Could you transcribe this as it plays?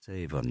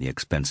Save on the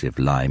expensive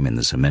lime in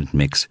the cement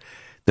mix,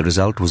 the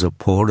result was a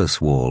porous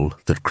wall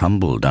that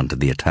crumbled under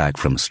the attack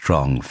from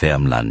strong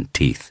Värmland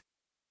teeth.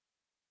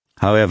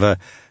 However,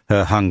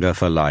 her hunger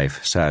for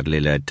life sadly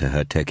led to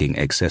her taking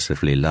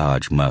excessively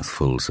large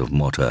mouthfuls of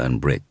mortar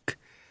and brick.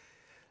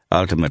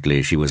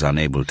 Ultimately, she was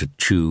unable to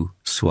chew,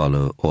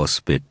 swallow, or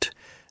spit,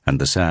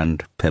 and the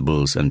sand,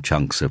 pebbles, and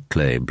chunks of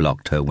clay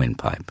blocked her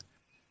windpipe.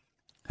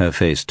 Her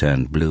face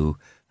turned blue,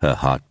 her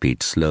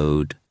heartbeat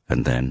slowed,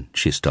 and then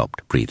she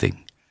stopped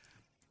breathing.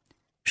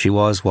 She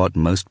was what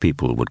most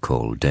people would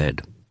call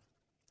dead.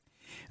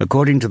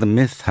 According to the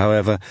myth,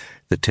 however,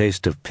 the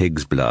taste of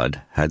pig's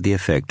blood had the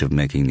effect of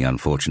making the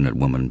unfortunate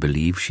woman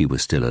believe she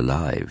was still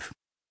alive.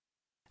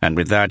 And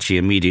with that she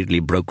immediately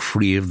broke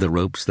free of the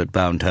ropes that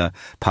bound her,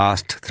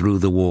 passed through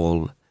the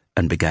wall,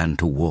 and began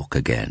to walk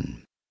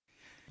again.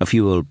 A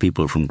few old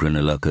people from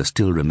Grünerløkka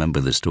still remember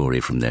the story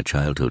from their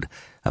childhood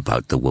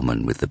about the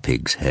woman with the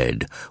pig's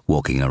head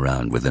walking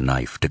around with a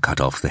knife to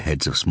cut off the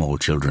heads of small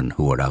children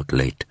who were out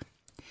late.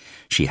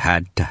 She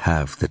had to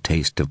have the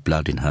taste of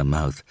blood in her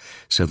mouth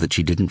so that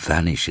she didn't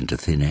vanish into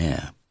thin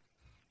air.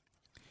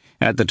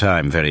 At the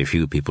time, very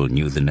few people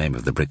knew the name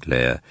of the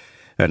bricklayer,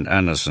 and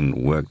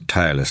Andersen worked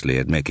tirelessly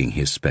at making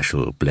his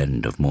special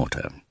blend of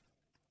mortar.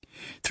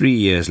 3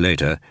 years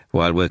later,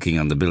 while working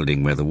on the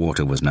building where the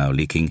water was now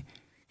leaking,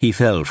 he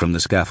fell from the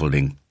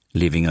scaffolding,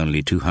 leaving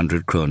only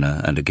 200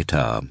 kroner and a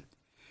guitar.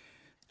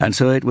 And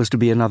so it was to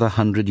be another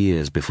 100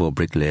 years before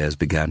bricklayers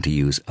began to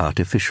use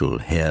artificial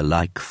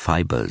hair-like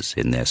fibres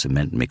in their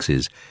cement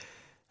mixes,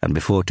 and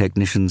before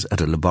technicians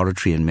at a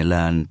laboratory in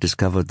Milan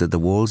discovered that the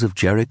walls of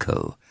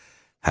Jericho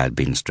had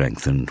been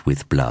strengthened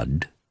with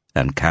blood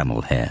and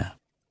camel hair.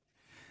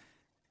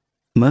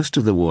 Most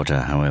of the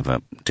water,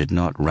 however, did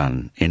not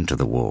run into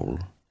the wall,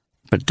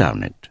 but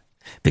down it,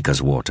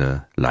 because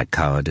water, like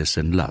cowardice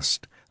and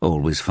lust,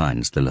 always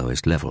finds the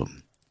lowest level.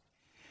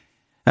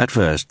 At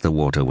first, the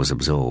water was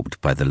absorbed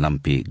by the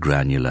lumpy,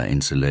 granular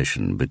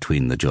insulation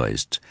between the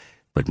joists,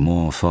 but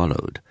more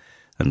followed,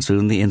 and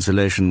soon the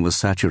insulation was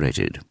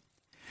saturated.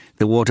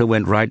 The water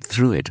went right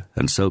through it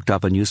and soaked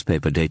up a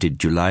newspaper dated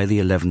July the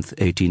 11th,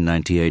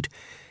 1898,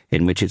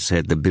 in which it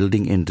said the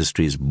building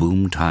industry's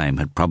boom time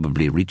had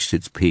probably reached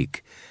its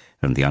peak,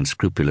 and the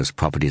unscrupulous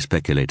property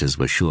speculators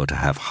were sure to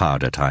have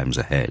harder times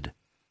ahead.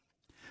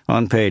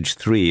 On page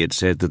 3 it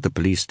said that the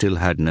police still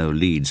had no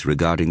leads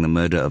regarding the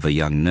murder of a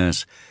young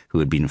nurse who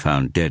had been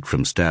found dead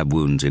from stab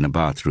wounds in a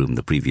bathroom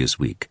the previous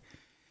week.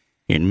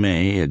 In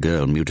May, a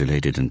girl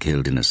mutilated and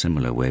killed in a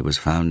similar way was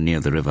found near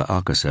the river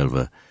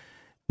Akerselva,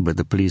 but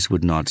the police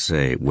would not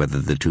say whether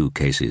the two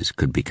cases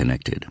could be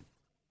connected.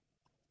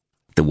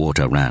 The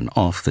water ran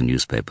off the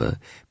newspaper,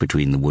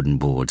 between the wooden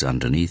boards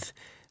underneath,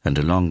 and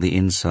along the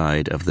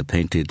inside of the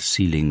painted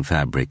ceiling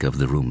fabric of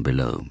the room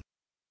below.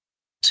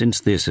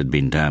 Since this had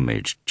been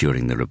damaged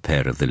during the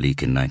repair of the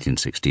leak in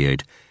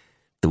 1968,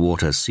 the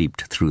water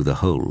seeped through the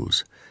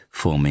holes,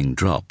 forming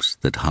drops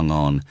that hung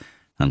on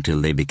until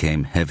they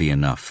became heavy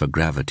enough for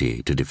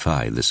gravity to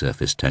defy the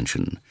surface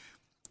tension.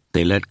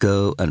 They let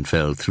go and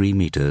fell 3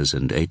 meters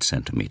and 8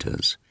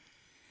 centimeters.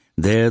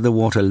 There the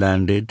water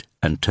landed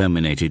and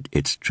terminated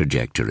its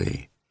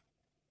trajectory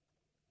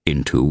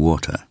into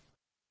water.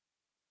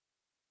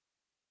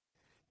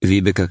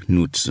 Vibeke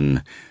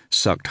Knudsen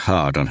sucked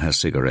hard on her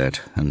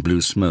cigarette and blew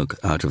smoke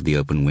out of the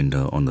open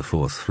window on the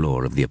 4th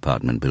floor of the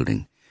apartment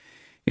building.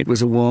 It was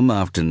a warm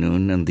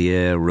afternoon, and the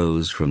air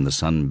rose from the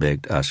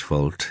sun-baked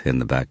asphalt in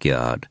the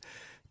backyard,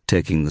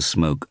 taking the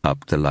smoke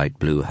up the light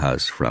blue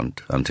house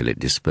front until it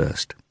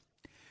dispersed.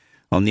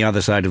 On the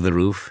other side of the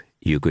roof,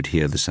 you could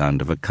hear the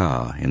sound of a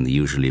car in the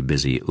usually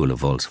busy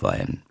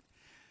Ulevoldsveien.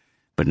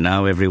 But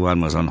now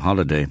everyone was on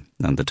holiday,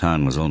 and the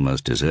town was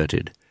almost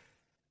deserted.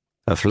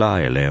 A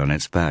fly lay on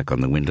its back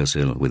on the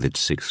windowsill with its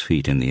 6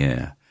 feet in the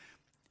air.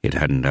 It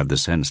hadn't had the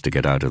sense to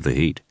get out of the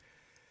heat.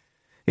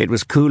 It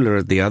was cooler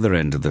at the other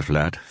end of the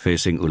flat,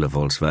 facing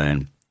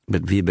Ulevoldsveien,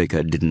 but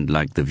Vibeke didn't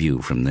like the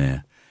view from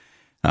there.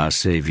 Our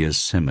Saviour's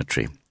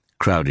cemetery,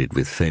 crowded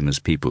with famous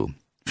people,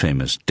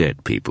 famous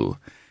dead people.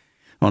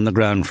 On the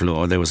ground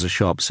floor there was a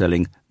shop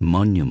selling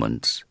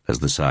monuments, as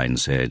the sign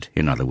said,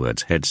 in other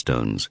words,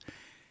 headstones.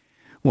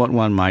 What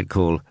one might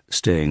call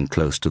staying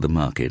close to the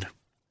market.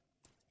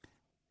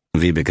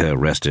 Vibeke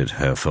rested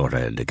her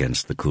forehead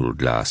against the cool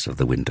glass of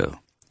the window.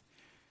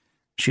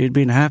 She had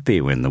been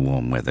happy when the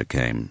warm weather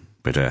came,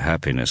 but her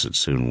happiness had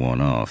soon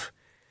worn off.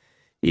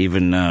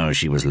 Even now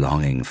she was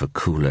longing for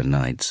cooler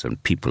nights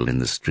and people in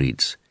the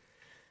streets.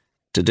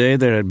 Today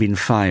there had been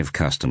 5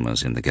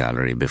 customers in the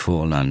gallery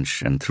before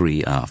lunch and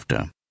 3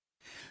 after.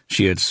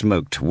 She had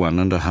smoked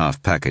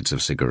 1.5 packets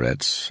of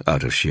cigarettes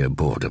out of sheer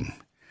boredom.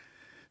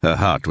 Her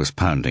heart was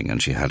pounding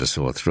and she had a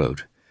sore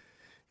throat.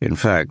 In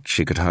fact,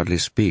 she could hardly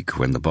speak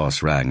when the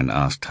boss rang and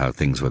asked how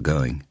things were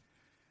going.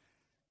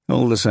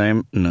 All the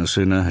same, no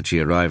sooner had she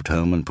arrived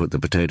home and put the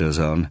potatoes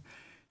on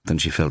than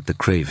she felt the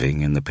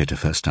craving in the pit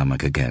of her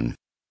stomach again.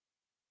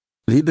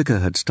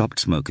 Vibeke had stopped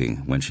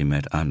smoking when she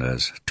met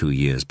Anders 2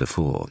 years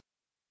before.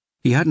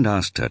 He hadn't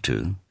asked her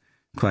to.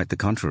 Quite the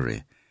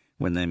contrary.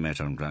 When they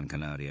met on Gran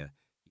Canaria,